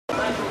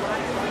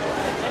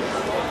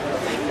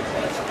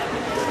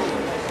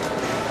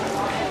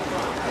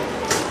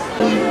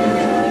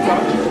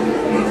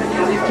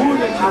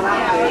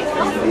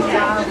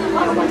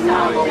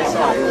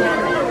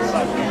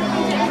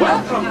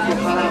Welcome to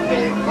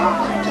Harambe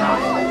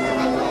Wildlife.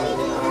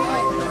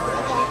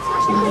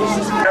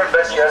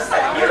 Adventures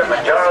at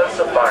Kilimanjaro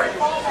Safari.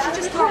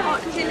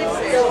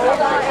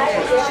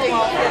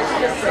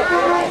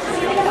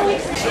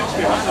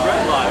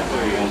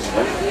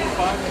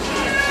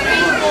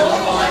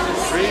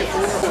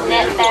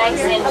 Net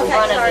bags in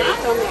front of you.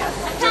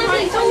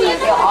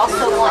 You'll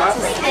also want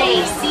to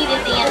stay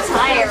seated the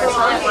entire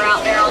time we're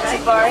out there on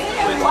safari.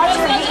 Watch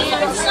your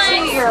hands to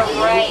your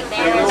right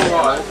there.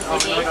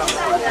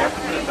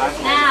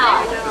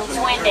 Now,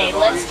 twin day,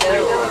 let's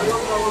go.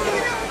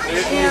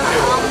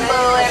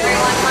 Hello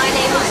everyone, my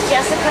name is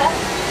Jessica.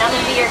 I'm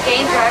going to be your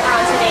game driver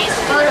on today's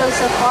photo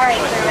safari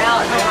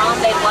throughout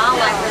Harambe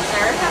Wildlife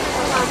Reserve.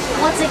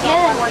 Once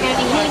again, we're going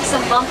to be hitting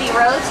some bumpy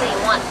roads, so you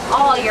want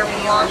all your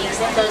belongings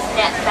in those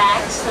net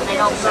bags so they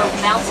don't go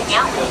bouncing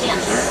out and you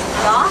can't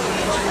stop.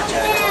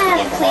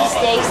 And please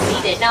stay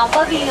seated. Now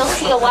above you, you'll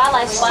see a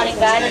wildlife spotting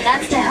guide, and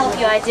that's to help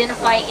you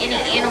identify any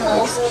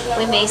animals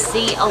we may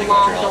see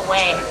along the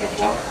way.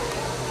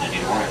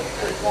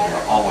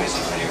 You're always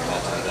familiar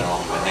with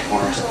all the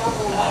headquarters,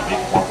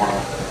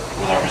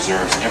 with our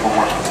reserves,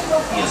 everyone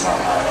is our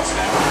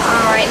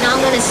staff. Alright, now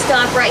I'm going to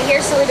stop right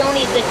here so we don't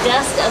need the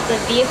dust of the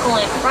vehicle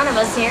in front of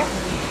us here.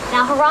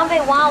 Now, Harambe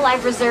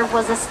Wildlife Reserve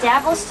was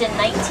established in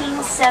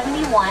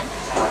 1971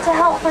 to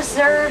help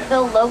preserve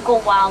the local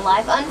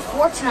wildlife.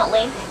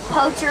 Unfortunately,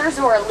 poachers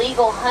or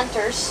illegal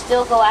hunters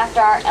still go after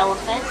our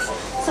elephants,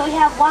 so we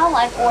have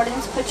wildlife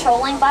wardens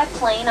patrolling by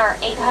plane our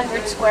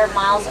 800 square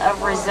miles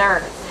of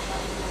reserve.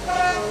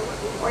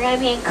 We're going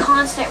to be in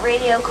constant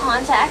radio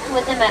contact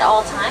with them at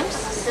all times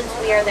since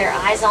we are their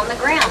eyes on the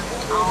ground.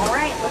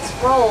 Alright, let's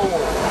roll.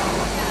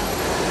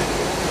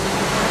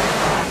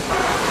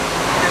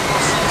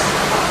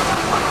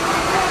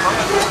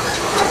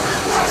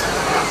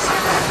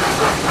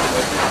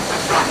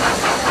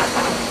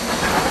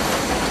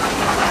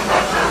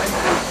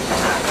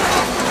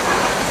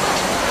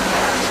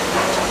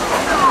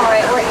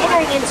 Alright, we're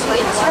entering into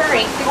a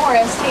enduring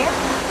forest here.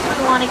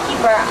 We want to keep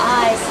our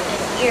eyes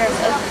ears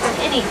open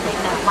to anything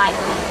that might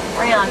be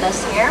around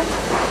us here.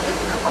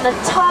 On the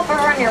top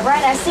over on your right,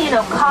 I see an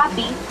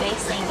okapi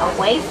facing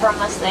away from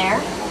us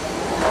there.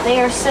 They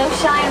are so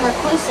shy and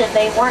reclusive,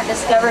 they weren't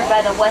discovered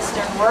by the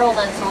Western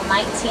world until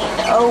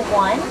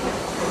 1901.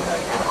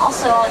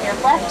 Also on your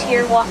left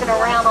here, walking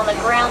around on the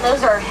ground,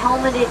 those are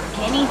helmeted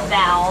guinea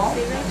fowl.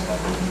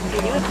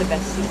 You have the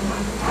best seat.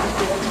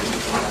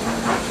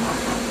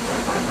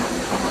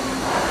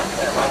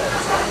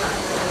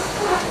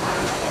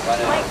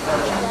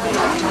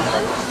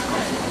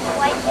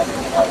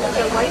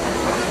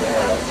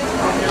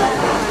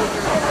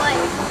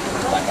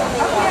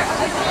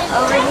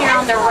 Over here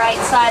on the right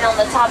side on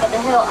the top of the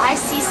hill, I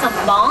see some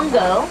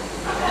bongo.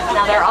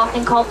 Now they're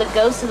often called the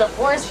ghosts of the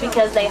forest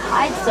because they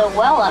hide so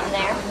well up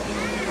there.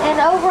 And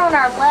over on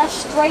our left,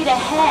 straight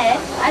ahead,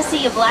 I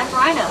see a black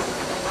rhino.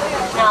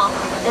 Now,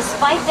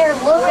 despite their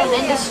look of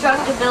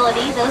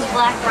indestructibility, those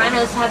black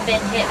rhinos have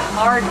been hit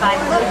hard by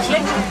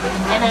poaching,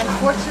 and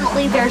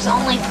unfortunately there's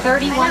only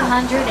 3,100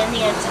 in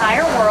the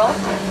entire world,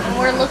 and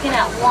we're looking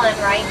at one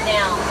right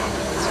now,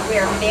 so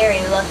we're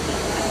very lucky.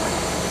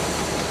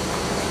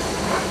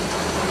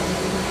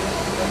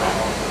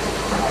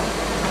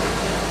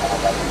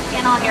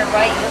 And on your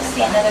right, you'll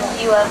see another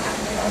view of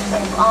the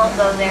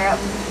bongo there up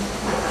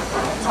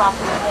on the top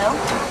of the hill.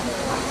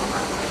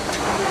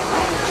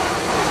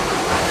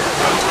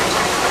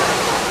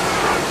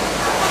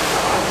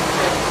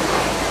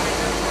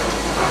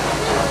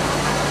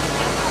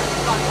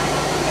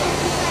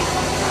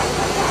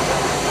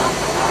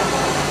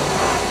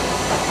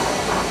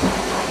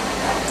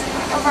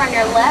 Over on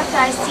your left,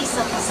 I see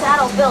some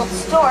saddle-billed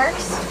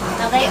storks.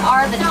 Now, they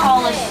are the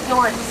tallest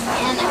storks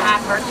in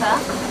Africa.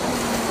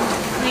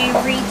 They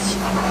reach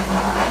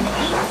an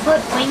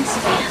 8-foot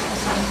wingspan.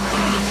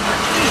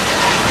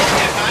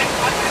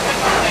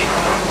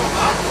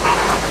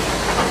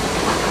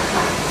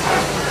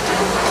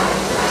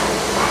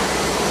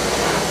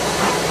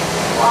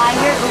 Well, I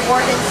hear the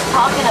wardens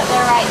talking up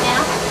there right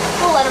now.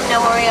 We'll let them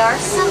know where we are.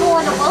 Symbol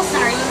and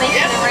Wilson, are you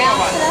making the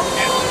rounds today?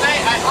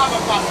 Today I have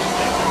a passenger.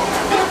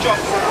 This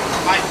Johnson,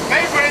 my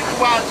favorite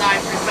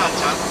wildlife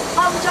researcher.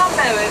 I'm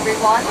Jumbo,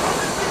 everyone.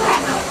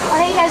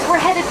 Well, hey guys,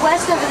 we're headed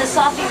west over the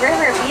Safi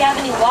River. If you have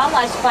any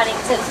wildlife spotting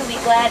tips, we'll be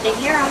glad to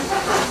hear them.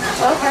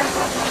 Over.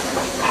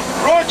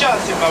 Roger,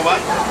 Simba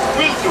 1.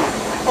 Will do.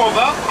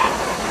 Over.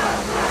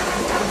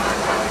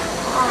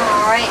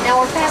 Alright, now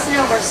we're passing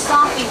over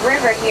Safi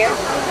River here.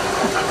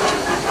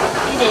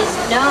 It is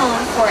known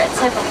for its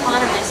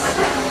hippopotamus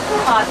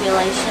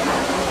population.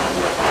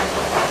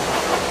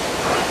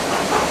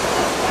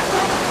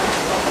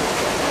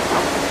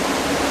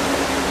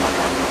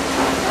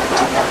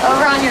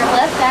 Over on your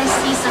left, I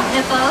see some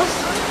hippos.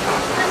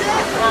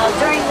 Now,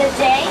 during the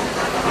day,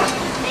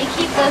 they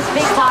keep those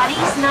big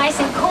bodies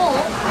nice and cool,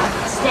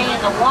 stay in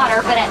the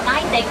water, but at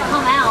night they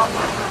come out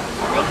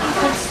and they can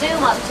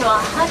consume up to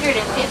 150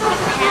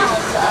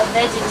 pounds of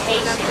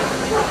vegetation.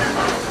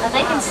 Now,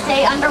 they can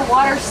stay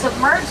underwater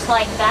submerged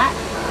like that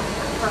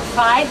for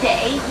 5 to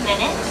 8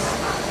 minutes.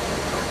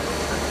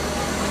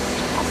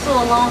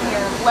 Also along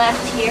your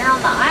left here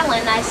on the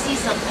island, I see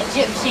some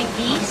Egyptian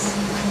geese,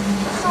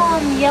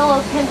 some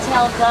yellow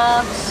pintail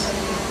doves.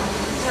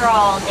 These are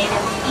all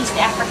native East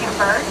African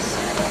birds.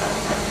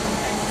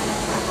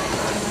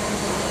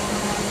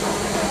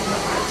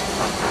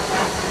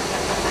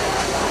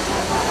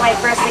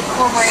 White-breasted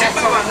cormorants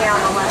over here on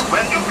the left.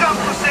 When you come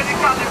to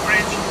Silicon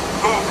Bridge,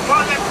 go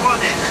further,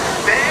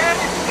 very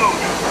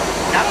slowly.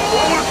 That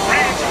old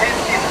bridge has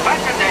been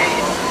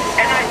vandalized,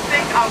 and I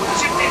think our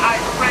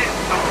chitty-eyed friend,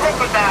 the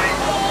crocodile,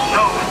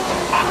 knows.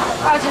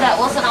 Roger that,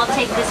 Wilson. I'll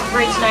take this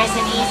bridge nice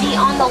and easy.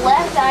 On the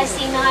left, I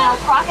see Nile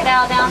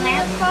crocodile down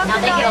there. Now,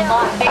 they get a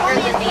lot bigger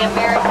than the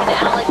American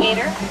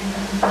alligator,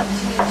 up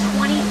to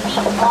 20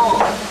 feet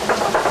long.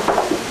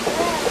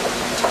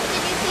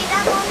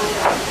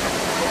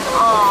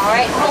 All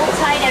right, hold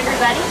tight,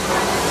 everybody.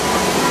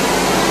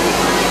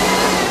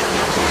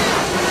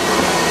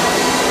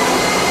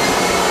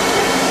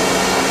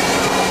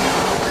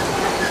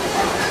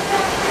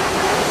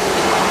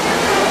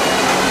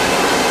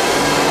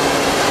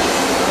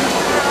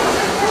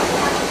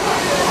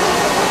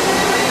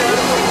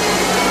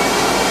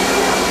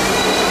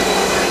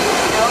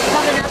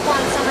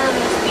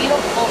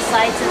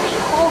 Sites in the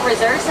whole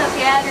reserve, so if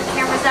you have your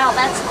cameras out,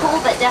 that's cool,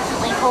 but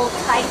definitely hold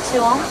tight to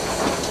them.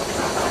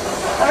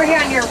 Over here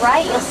on your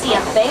right, you'll see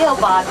a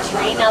baobab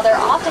tree. Now, they're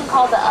often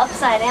called the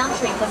upside down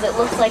tree because it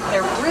looks like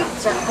their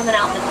roots are coming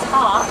out the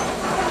top.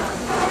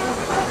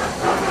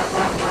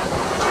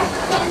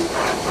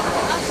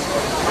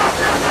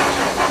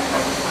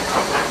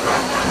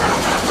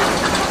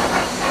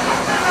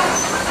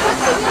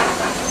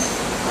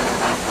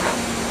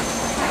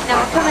 Now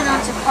we're coming on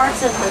to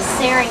parts of the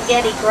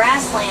Serengeti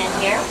grassland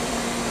here.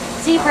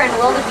 Zebra and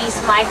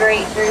wildebeest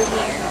migrate through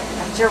here.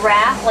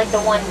 Giraffe, like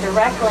the one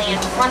directly in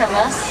front of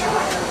us.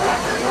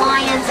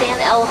 Lions and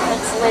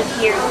elephants live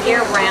here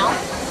year-round.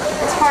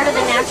 It's part of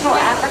the natural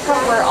Africa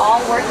we're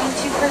all working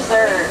to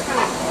preserve.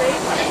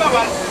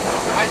 Remember,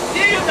 I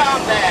see you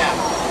down there.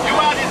 You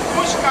are in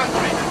bush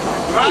country.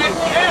 Drive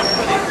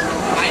carefully.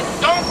 I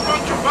don't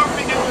want you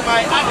bumping into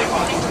my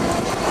animals.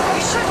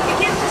 We should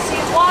begin to see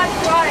wide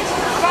varieties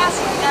of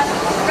grassy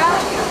animals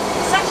around here,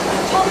 such as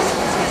the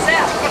Thompson's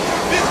gazelle.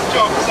 This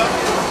Johnson,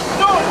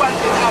 no one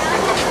in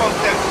Africa calls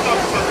them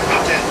Thompson's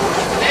gazelle.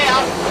 They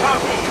are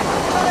Tommy.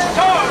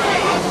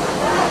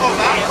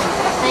 Over.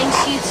 Thanks,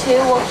 you two.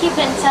 We'll keep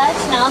in touch.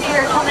 Now, as we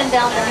were coming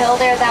down the hill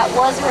there, that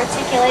was a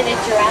reticulated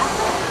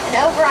giraffe.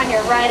 And over on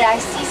your right, I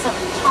see some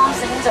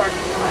Thompsons or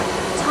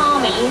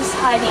Tommies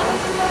hiding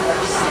or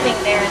sitting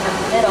there in the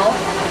middle.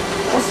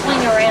 We'll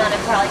swing around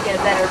and probably get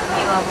a better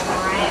view of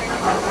them, right?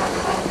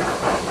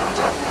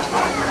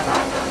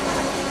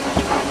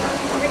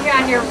 Over here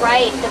on your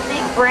right, the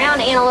big brown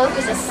antelope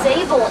is a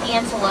sable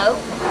antelope.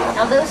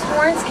 Now those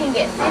horns can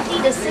get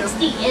 50 to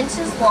 60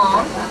 inches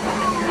long.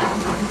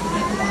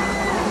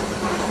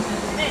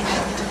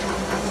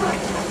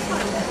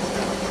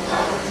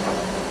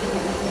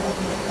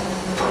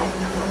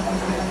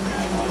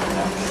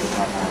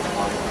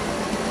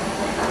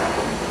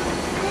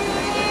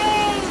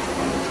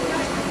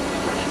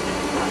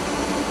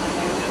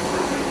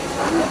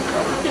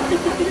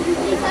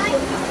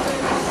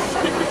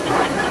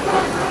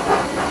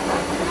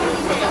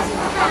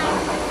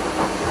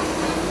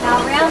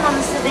 Now around on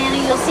the savanna,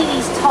 you'll see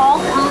these tall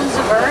cones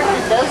of earth,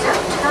 and those are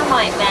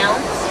termite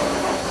mounds.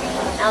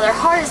 Now they're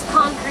hard as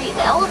concrete.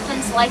 The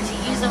elephants like to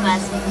use them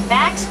as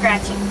back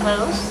scratching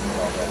posts.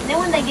 And then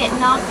when they get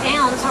knocked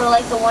down, sort of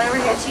like the one over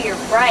here to your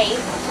right,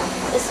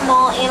 the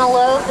small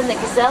antelope and the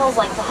gazelles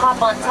like to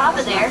hop on top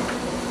of there.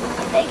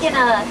 They can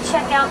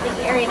check out the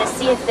area to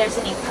see if there's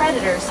any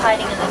predators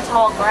hiding in the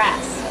tall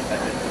grass.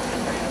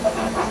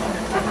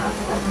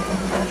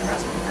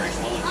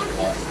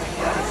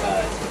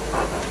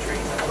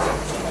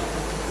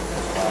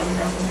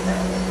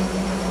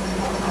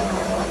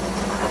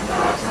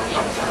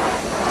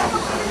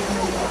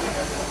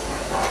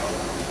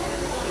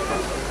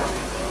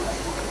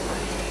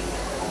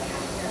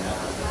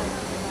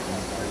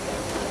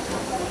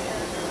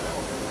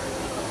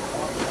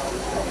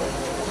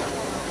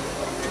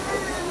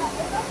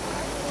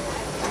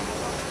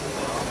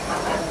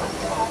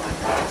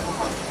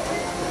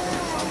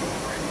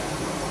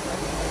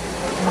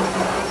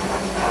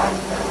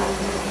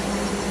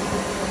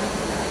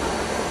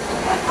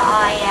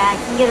 Yeah, I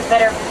can get a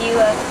better view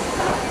of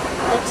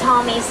the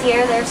Tommies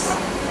here. There's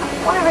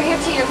one over here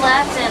to your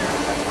left and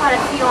quite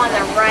a few on the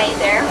right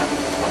there.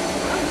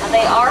 Now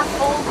they are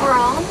full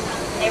grown.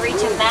 They reach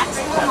a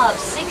maximum of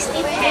 60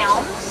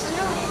 pounds.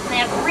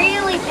 They have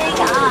really big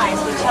eyes,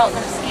 which help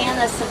them scan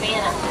the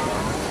savanna.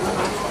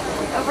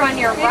 Over on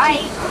your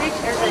right,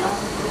 there's a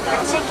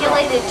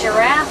reticulated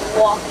giraffe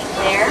walking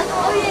there.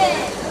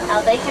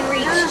 Now they can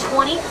reach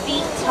 20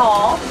 feet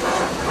tall,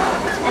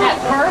 and at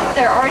birth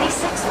they're already 6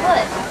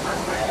 foot.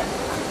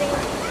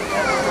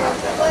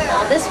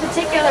 Now this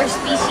particular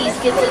species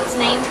gets its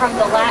name from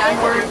the Latin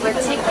word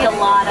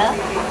reticulata,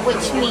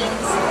 which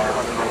means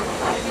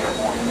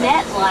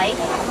net-like,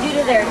 due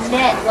to their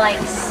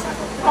net-like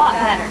spot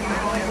pattern.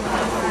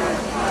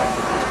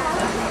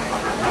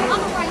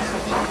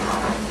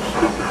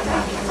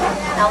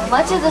 Now,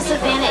 much of the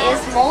savanna is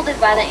molded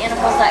by the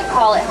animals that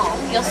call it home.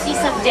 You'll see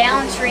some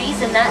down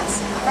trees, and that's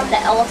from the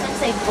elephants.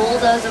 They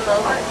bulldoze them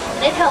over,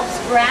 and it helps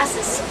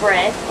grasses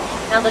spread.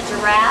 Now, the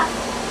giraffe,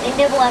 they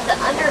nibble at the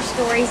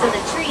understories of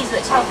the trees,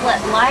 which help let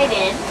light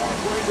in.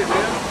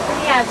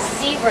 We have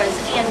zebras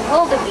and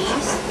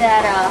wildebeest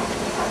that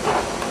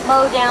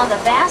mow down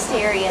the vast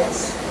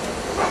areas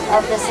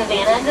of the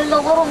savanna, and then the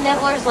little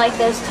nibblers like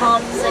those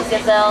toms and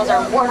gazelles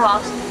or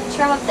warthogs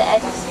trim up the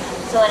edges.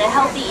 So in a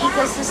healthy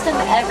ecosystem,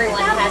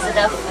 everyone has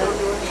enough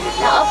food.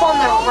 Now up on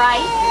the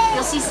right,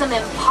 you'll see some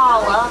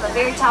impala on the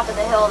very top of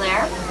the hill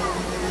there.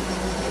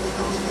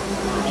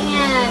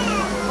 And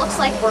looks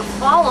like we're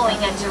following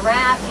a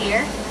giraffe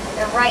here.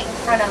 They're right in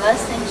front of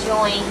us,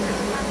 enjoying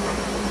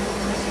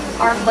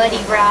our buddy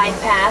ride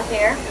path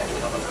here.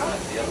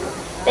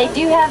 They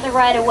do have the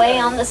right of way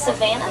on the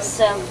savanna,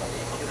 so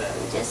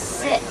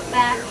just sit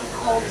back and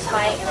hold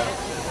tight.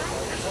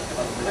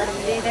 Let them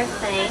do their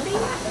thing.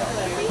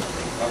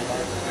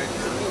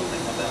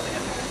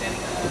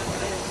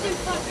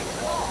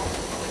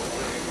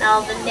 Now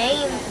the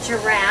name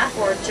giraffe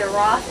or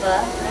giraffe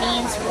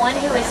means one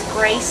who is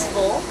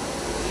graceful.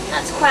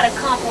 That's quite a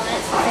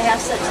compliment since they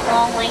have such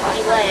long,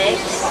 lanky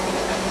legs.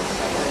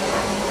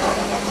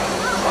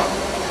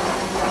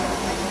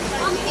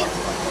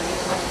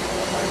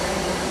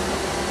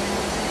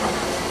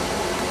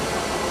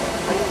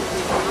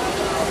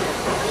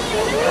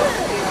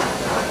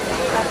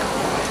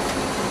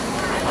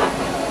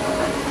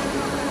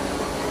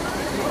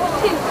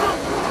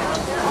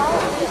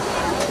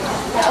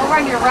 Over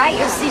on your right,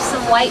 you'll see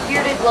some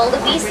white-bearded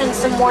wildebeest and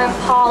some more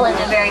impala in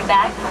the very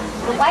back.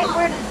 The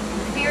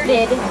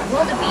white-bearded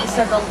wildebeest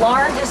are the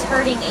largest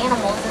herding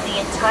animals in the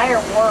entire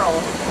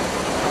world.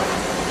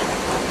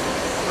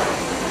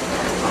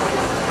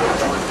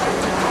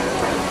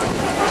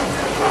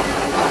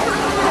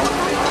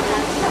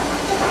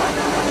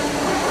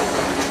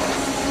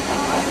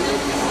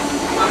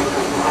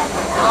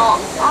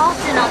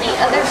 Often on the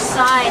other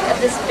side of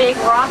this big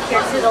rock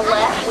here to the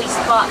left, we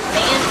spot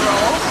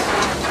mandrills,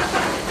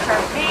 which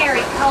are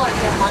very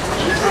colorful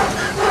monkeys.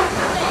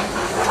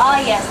 Oh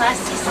yes, I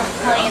see some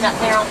playing up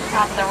there on the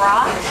top of the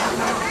rock.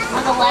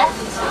 On the left.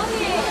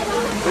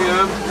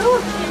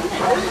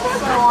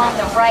 So on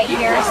the right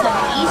here are some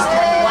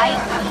eastern white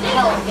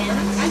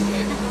pelicans.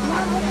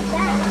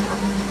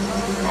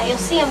 Now you'll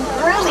see them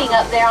grooming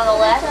up there on the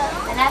left,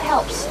 and that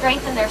helps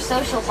strengthen their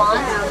social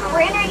bonds.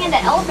 We're entering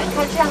into elephant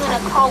country. I'm going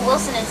to call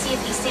Wilson and see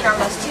if he's seen our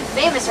most two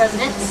famous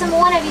residents.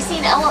 Simone, have you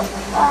seen Little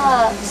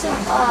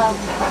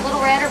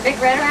Red or Big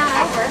Red around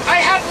over? I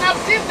have not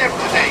seen them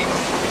today.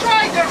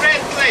 Try the red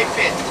clay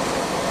pit.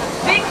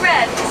 Big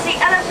Red is the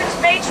elephant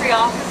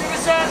matriarch of the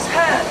reserve's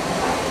herd.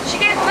 She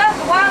gave birth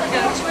a while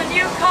ago to a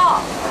new calf.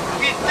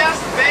 He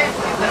just bathed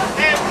in the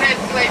same red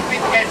clay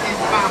pit as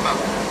his mama.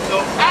 So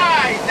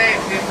I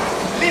named him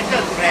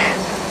Little Red.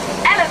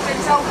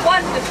 Elephants are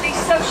wonderfully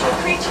social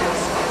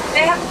creatures.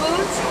 They have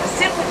moods,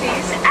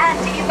 sympathies, and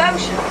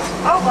emotions.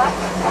 Over.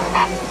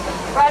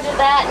 Roger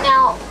that.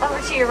 Now, over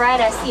to your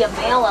right, I see a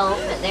male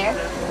elephant there.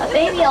 A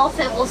baby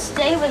elephant will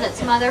stay with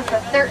its mother for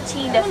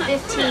 13 to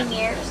 15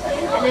 years.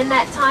 And in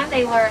that time,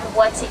 they learn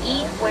what to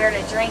eat, where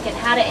to drink, and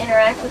how to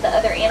interact with the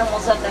other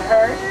animals of the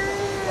herd.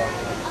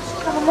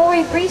 Now, the more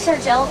we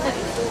research elephant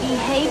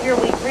behavior,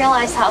 we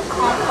realize how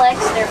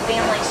complex their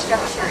family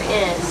structure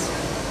is.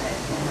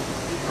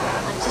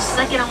 Just a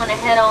second, I'm going to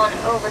head on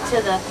over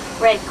to the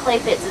red clay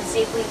pits and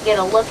see if we can get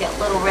a look at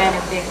Little Red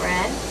and Big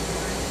Red.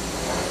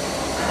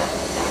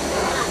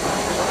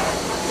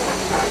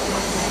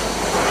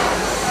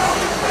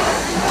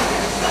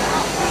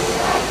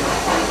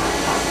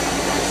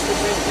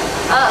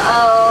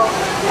 Uh-oh,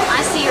 I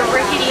see a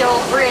rickety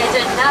old bridge,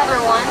 another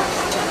one.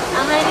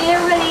 I'm going to need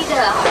everybody to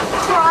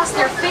cross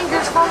their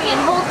fingers for me and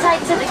hold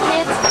tight to the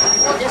kids.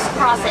 We'll just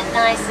cross it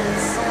nice and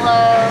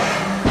slow.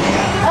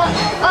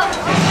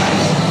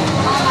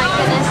 Oh my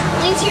goodness,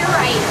 lean to your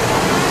right.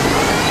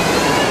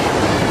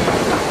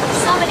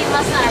 Somebody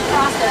must not have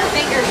crossed their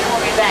fingers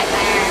for me back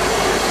there.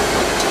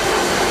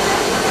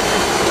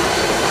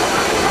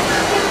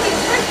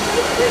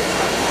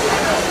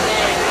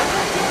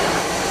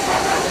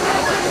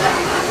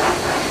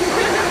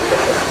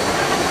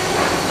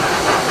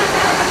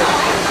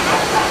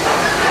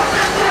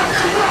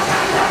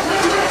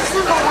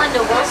 Simple one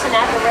to Wilson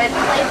at the red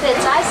clay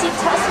pits. I see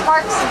tusk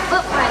marks and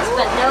footprints,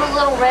 but no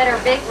Little Red or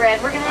Big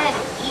Red. We're going to head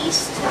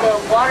east to the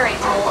watering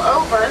hole.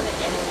 Over.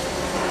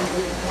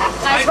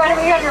 Guys, right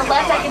over here on your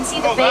left, I can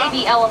see the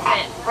baby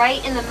elephant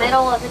right in the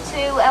middle of the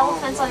two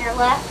elephants on your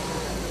left.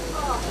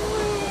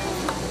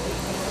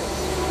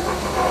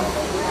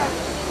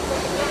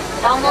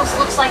 It almost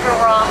looks like a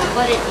rock,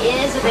 but it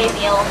is a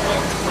baby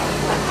elephant.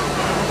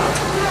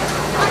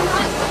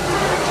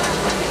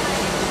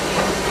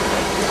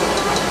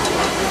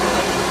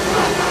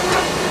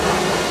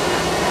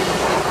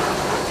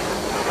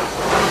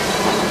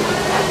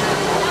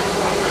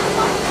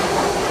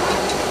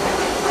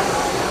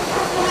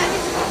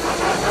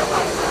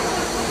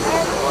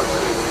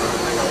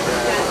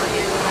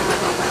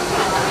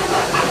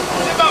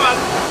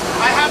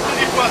 I have to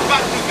report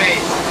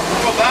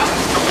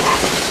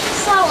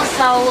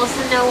all,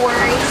 Wilson, no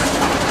worries.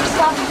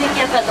 Stop and pick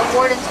you up at the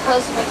warden's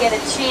post when we get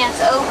a chance.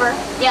 Over.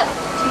 Yep,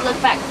 if you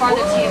look back farther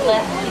to your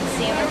left, you can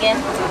see him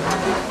again.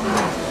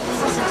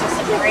 Listen to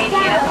some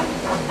radio.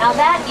 Now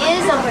that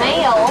is a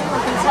male, we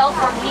can tell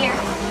from here.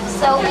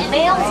 So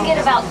males get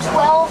about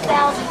 12,000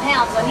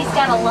 pounds, so he's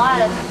got a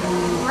lot of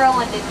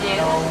growing to do.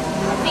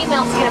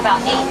 Females get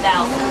about 8,000.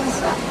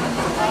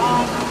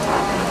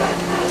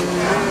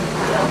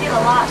 He'll get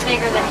a lot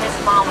bigger than his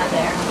mama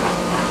there.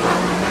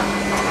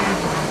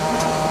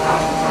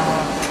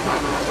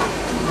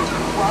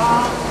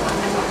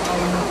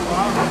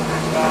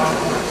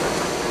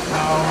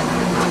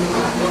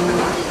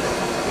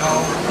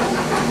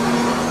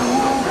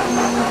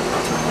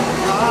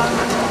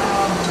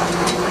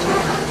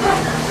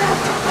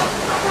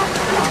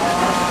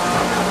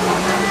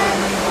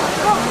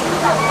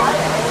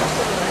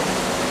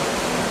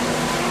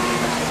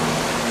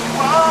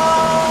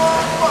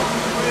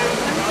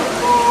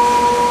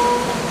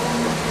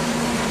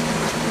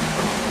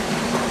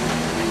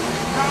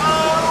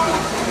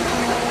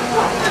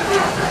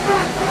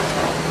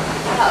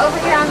 Over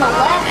here on the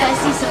left, I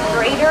see some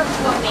greater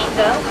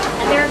flamingo,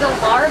 and they're the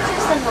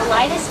largest and the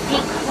lightest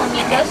pink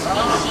flamingo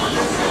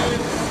species.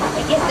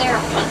 They get their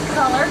pink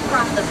color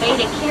from the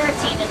beta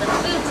carotene in the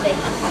foods they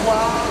eat.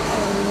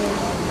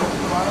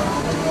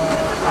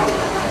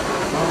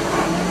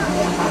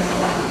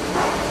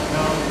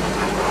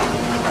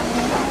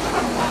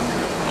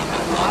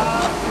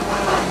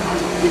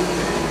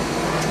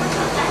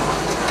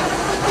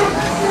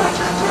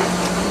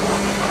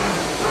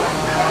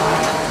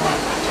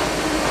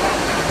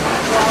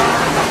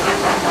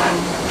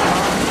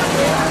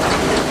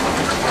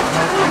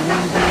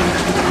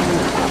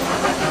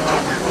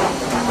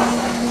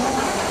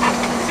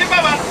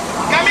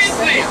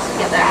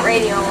 Get that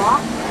radio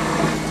off.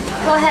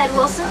 Go ahead,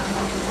 Wilson.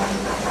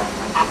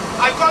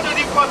 I got a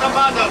report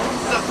about a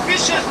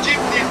suspicious jeep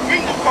named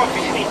Wingo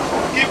Coffee.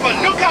 Keep a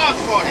lookout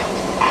for it.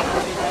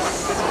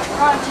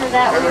 Roger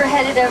that. We're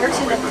headed over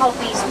to the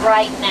Copies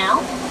right now.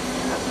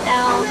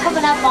 Now,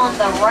 coming up on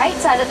the right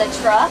side of the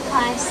truck,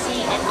 I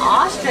see an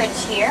ostrich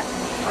here.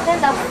 Then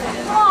the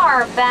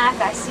far back,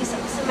 I see some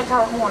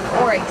scimitar horned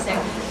oryx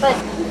there. But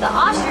the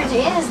ostrich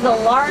is the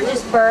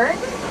largest bird.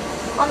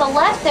 On the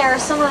left, there are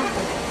some of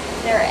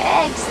their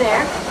eggs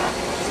there.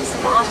 See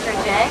some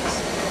ostrich eggs.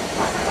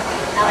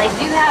 Now they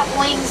do have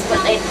wings,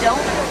 but they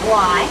don't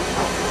fly.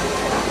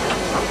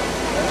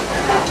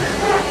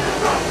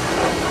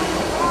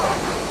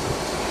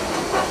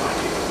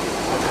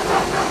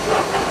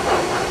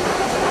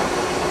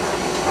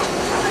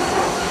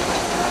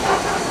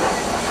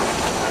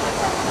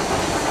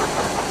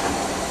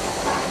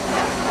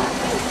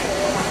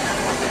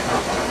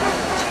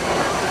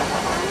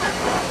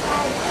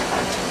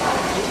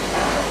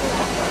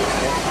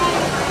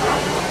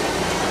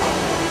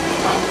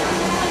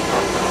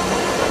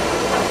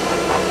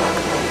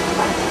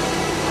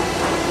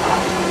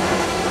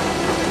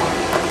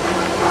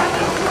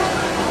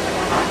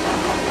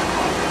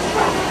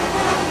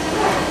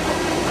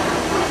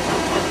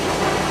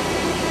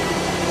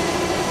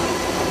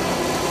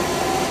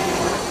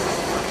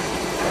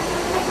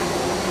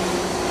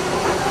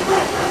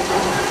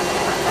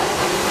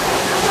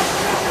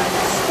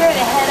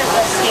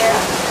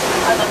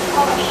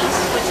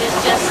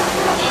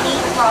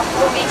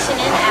 Formation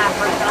in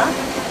Africa.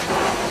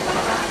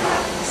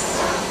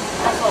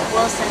 That's what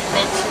Wilson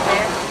mentioned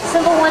there.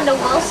 Simple one to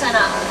Wilson.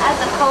 At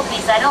the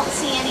Copies, I don't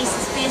see any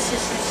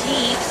suspicious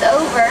jeeps.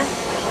 Over.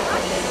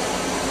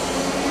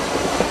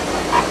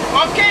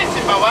 Okay,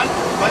 Simba One,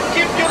 but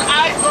keep your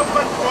eyes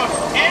open for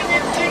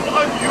anything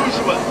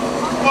unusual.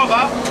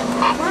 Over.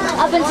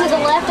 Up and to the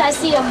left, I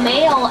see a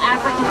male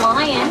African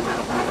lion.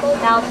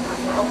 Now,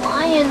 the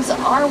lions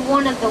are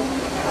one of the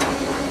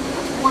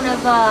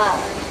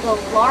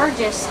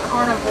largest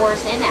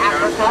carnivores in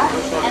Africa,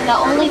 and the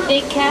only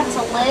big cats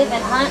to live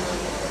and hunt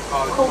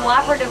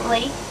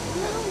cooperatively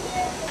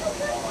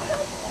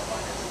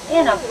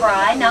in a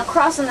pride. Now,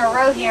 crossing the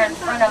road here in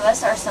front of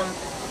us are some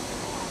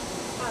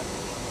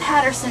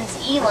Patterson's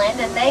eland,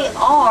 and they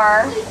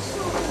are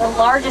the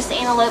largest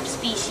antelope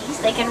species.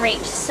 They can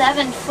reach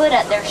 7 foot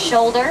at their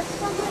shoulder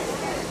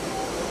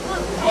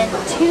and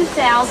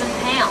 2,000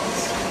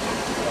 pounds.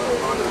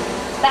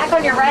 Back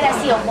on your right, I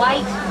see a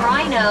white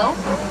rhino.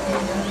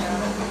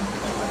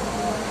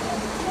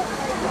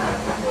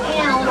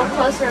 And a little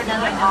closer,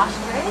 another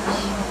ostrich.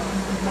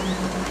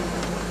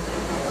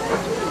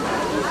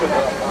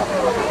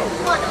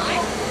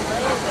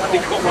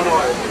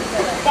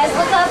 Guys,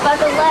 look up by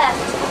the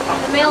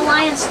left. The male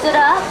lion stood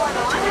up.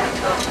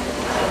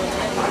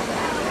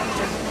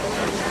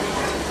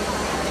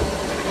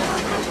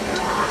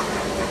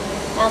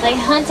 Now they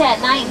hunt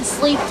at night and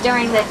sleep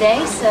during the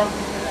day, so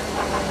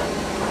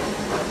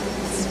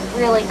it's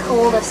really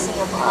cool to see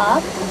them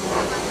up.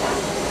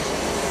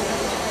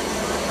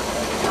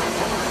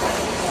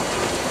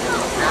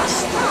 Now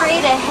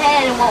straight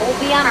ahead, and what will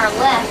be on our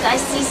left, I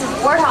see some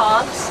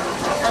warthogs.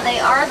 Now they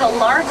are the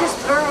largest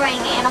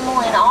burrowing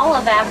animal in all of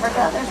of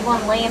Africa. There's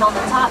one laying on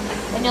the top,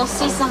 and you'll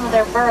see some of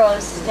their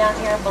burrows down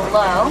here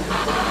below.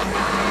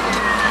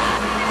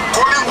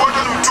 Calling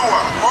water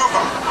Lutua,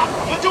 over.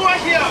 Lutua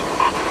here.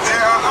 There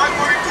are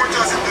ivory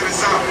poachers in the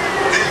reserve.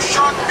 They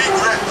shot Big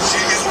Red.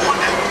 She is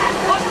wounded.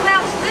 What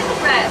about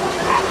Little Red?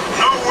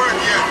 No word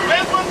yet.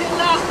 When was the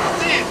last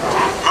seen?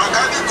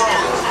 Magadi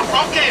calls.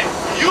 Okay,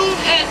 you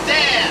head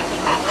there.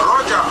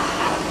 Roger.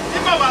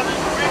 Remember,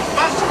 we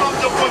must stop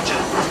the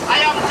poachers.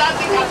 I am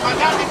landing at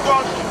Magadi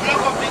Falls to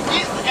block up the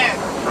east end.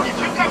 If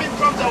you're coming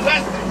from the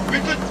west,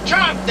 we could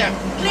charm them.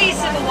 Please,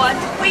 everyone,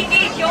 we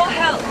need your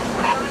help.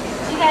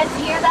 You guys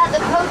hear that? The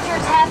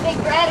poachers have Big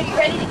Red. Are you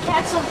ready to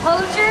catch some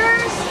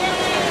poachers?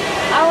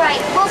 All right,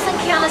 Wilson,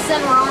 count us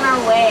in. We're on our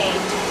way.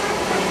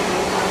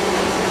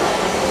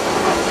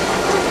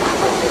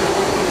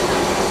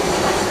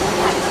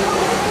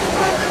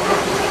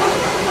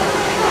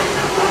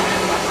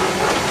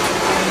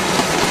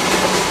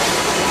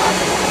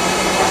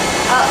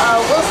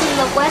 Uh-oh, Wilson,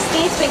 the west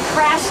gate's been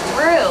crashed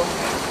through.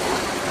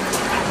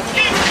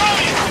 Keep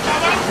going,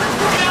 Mama.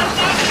 We are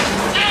not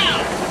now.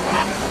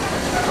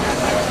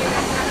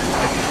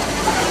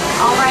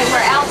 All right,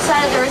 we're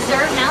outside of the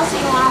reserve now, so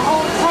you want to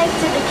hold tight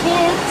to the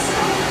kids.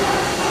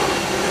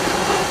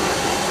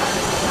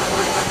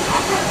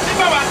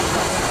 Mama,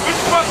 we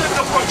spotted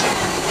the poachers.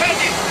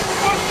 Teddy,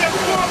 put them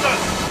forward.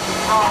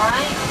 All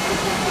right.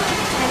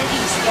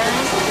 Kennedy's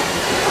guys.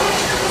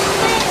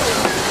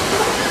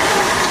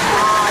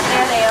 Oh,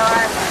 there they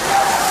are.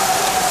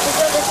 We'll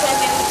go this way,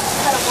 maybe we can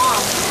cut them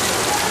off.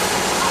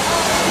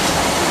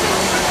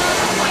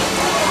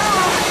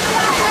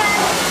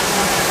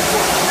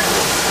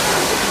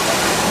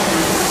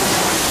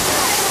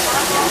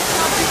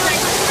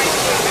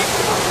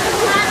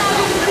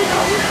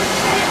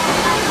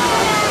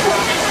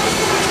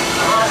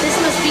 This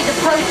must be the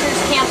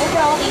poachers' camp. Look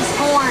at all these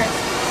horns.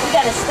 We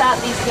gotta stop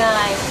these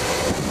guys.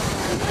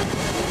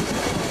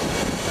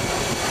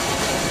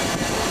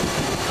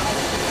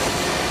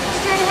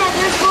 Straight ahead,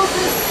 there's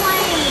Wilson's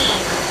plane.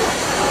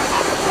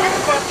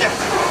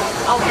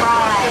 All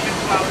right.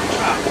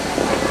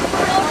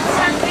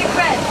 Wilson, Big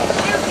Red,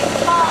 you'll be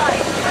fine.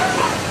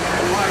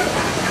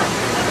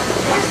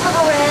 There's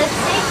Little Red,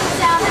 safe and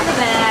sound in the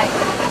back.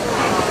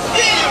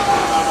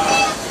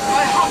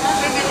 I hope you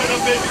send him with a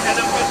baby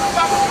elephant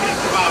back to his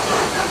father.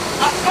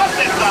 I thought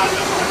they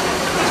father.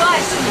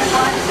 Nice,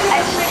 everyone.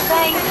 Actually,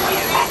 thank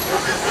you.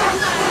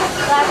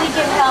 Glad we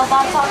could help.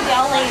 I'll talk to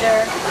y'all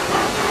later.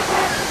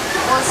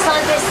 Well,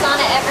 Sunday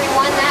Sana,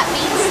 everyone, that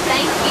means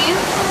thank you.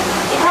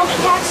 It helped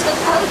catch the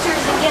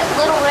poachers and get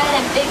Little Red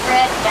and Big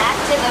Red back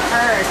to the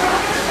herd.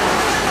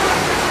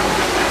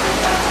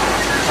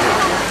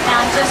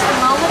 Now, in just a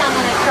moment, I'm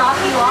going to drop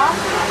you off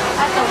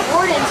at the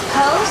warden's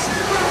post.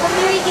 From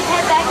there, you can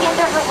head back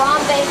into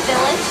Harambe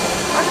Village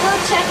or go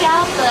check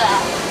out the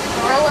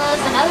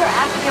gorillas and other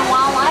African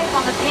wildlife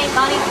on the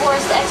Pangani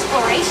Forest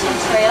Exploration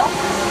Trail.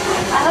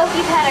 I hope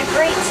you've had a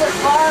great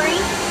safari.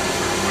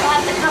 You'll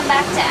have to come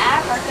back to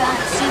Africa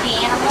and see the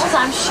animals.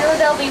 I'm sure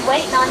they'll be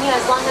waiting on you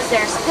as long as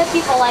there's good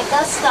people like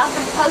us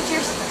stopping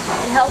poachers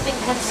and helping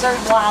conserve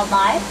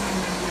wildlife.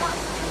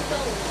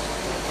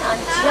 Now,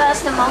 in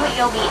just a moment,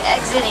 you'll be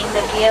exiting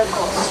the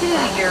vehicle to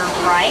your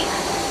right.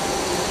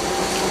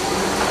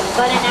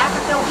 But in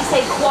Africa, we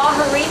say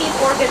kwaherini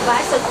for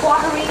goodbye. So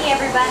kwaherini,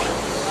 everybody.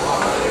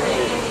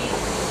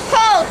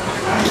 Cold.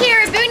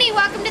 Kiribuni,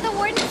 welcome to the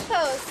Warden's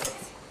Post.